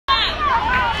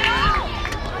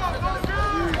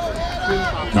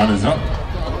Time is up.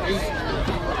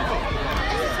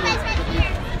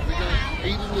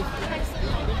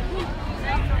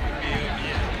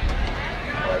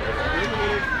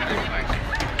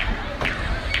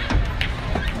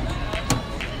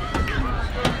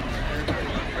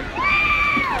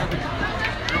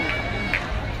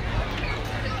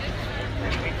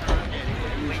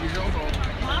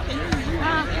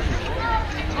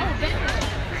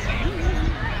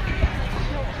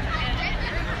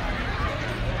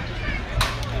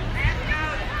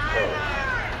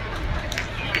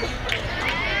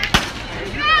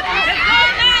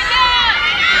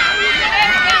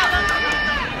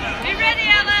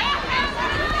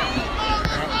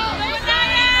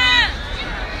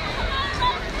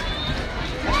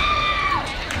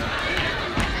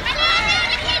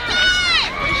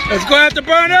 Let's go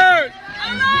Afterburners!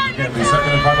 Again, the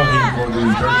second and final heat for the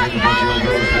 13 to 14-year-old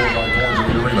girls 4x4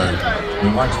 meter relay.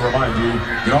 We'd like to remind you,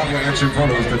 get all your action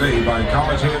photos today by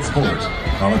College Head Sports.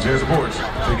 College Head Sports,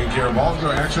 taking care of all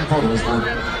your action photos for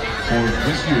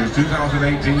this year's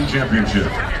 2018 championship.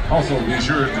 Also, be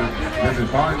sure to visit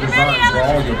Fine Designs for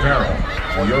all your apparel.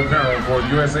 Your apparel for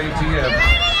USATF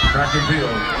track and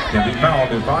field can be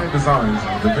found in Fine Designs,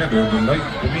 the vendor beneath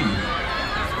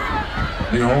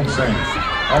the home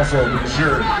stands. Also, be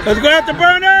sure. Let's go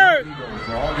Afterburners!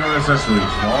 For all your accessories,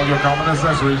 for all your common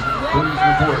accessories, please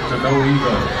report to No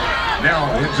Ego. Now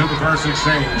into the first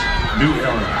exchange, New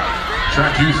Era.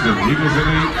 Track Houston, Eagles in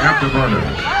the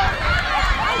Afterburners.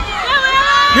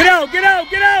 Get out, get out,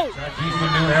 get out! Track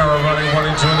Houston, New Era running 1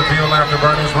 and 2 in the field,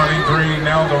 Afterburners running 3.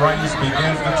 Now the race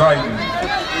begins to tighten.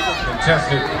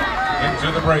 Contested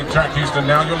into the break. Track Houston,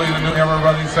 now your leader, New Era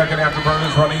running 2nd,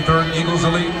 Afterburners running 3rd, Eagles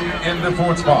Elite in the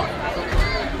 4th spot.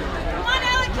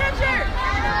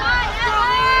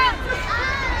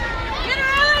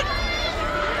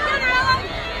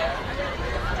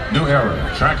 New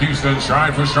Era, Track Houston,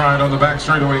 stride for stride on the back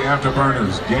straightaway,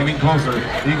 Afterburners gaining closer,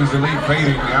 Eagles Elite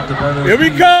fading, Afterburners. Here we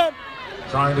come!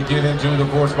 Trying to get into the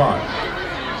 4th spot.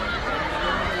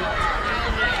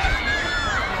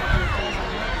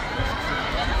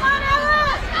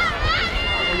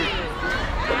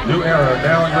 New Era,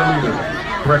 now your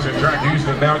leader. Correction, Track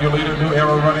Houston, now your leader. New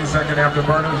Era running 2nd,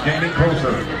 Afterburners gaining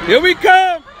closer. Here we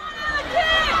come!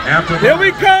 Afterburners. Here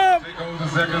we come! The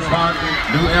 2nd spot,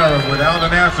 New Era without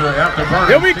an answer. Afterburners.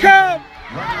 Here we come!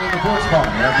 Running in the 4th spot.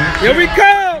 Here we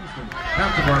come!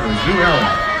 Afterburners, New Era.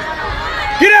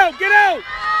 Get out, get out!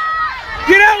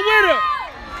 Get out with her!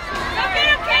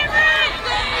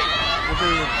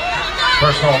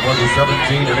 First off was the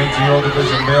 17 and 18-year-old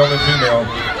division, male and female,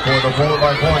 for the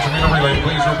 4x4 meter relay.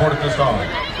 Please report at this time.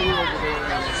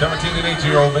 17 and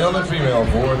 18-year-old male and female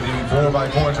for the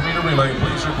 4x4 meter relay.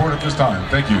 Please report at this time.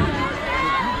 Thank you.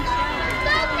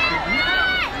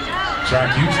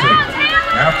 Track Houston,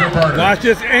 Afterburners. Watch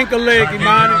this ankle leg,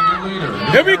 Imani.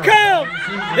 Here we come!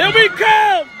 Here we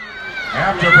come!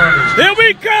 Afterburners. Here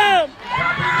we come!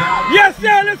 Yes,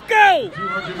 sir, let's go!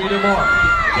 200 meter mark.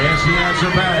 And she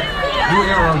answered back. New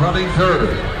Era running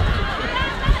 3rd.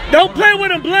 Don't play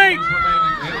with him, Blake!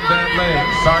 In that leg,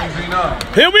 sizing up.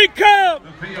 Here we come!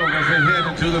 The field as they head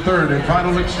into the 3rd and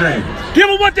final exchange. Give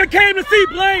him what they came to see,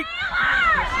 Blake!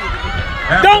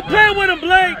 Don't play with him,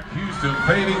 Blake! Houston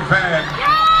fading back.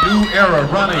 New Era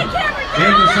running.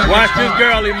 In the 2nd Watch this spot.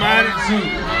 girl, Imani.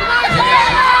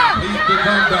 Lead the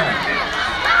comeback.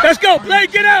 Let's go,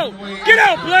 Blake, get out! Get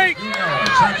out, Blake!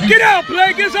 Get out,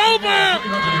 Blake, it's over!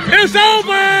 It's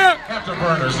over!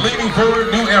 Afterburners leading forward,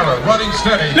 New Era running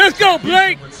steady. Let's go,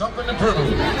 Blake! With something to prove.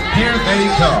 Here they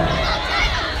come.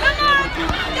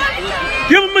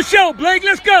 Give him a show, Blake,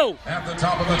 let's go! At the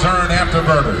top of the turn,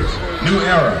 Afterburners. New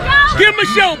Era. Give him a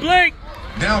show, Blake!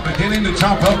 Now beginning to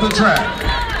chop up the track.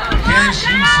 Can she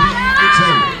see the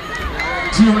tape?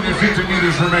 250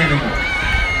 meters remaining.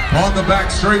 On the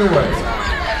back straightaway.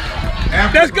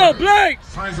 Let's go, Blake!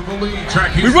 Sizable lead.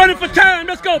 Track We're running for time.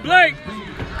 Let's go, Blake!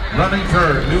 Running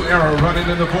 3rd. New Era running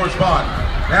in the 4th spot.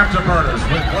 Afterburners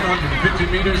with 150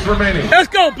 meters remaining. Let's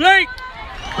go, Blake!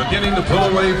 Beginning to pull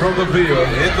away from the field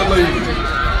in the lead.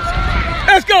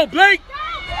 Let's go, Blake!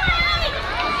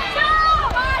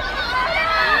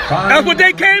 That's what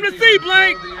they came to see,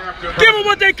 Blake! Give them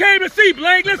what they came to see,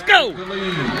 Blake! Let's go!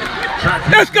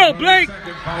 Let's go, Blake!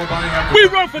 We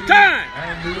run for time!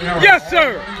 Yes,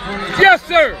 sir! Yes,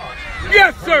 sir!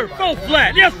 Yes, sir! Full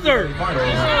flat! Yes, sir!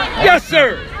 Yes,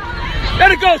 sir!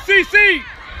 Let it go, CC!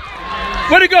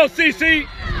 Where'd it go, CC?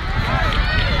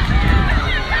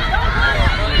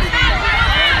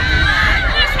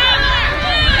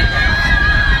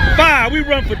 Fire! We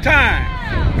run for time!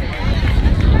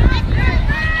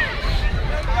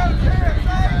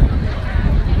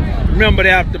 Remember the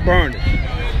Afterburners.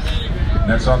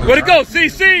 Next on the Where'd it go,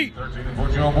 CC? 13 and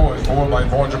 14-year-old boys,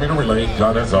 4x400 meter relay.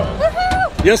 John Enzo.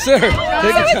 Yes, sir. Take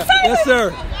it. Yes,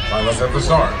 sir. All right, let's have the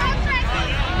start.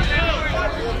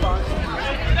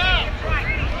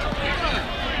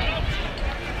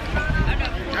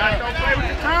 Don't play with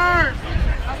the turn.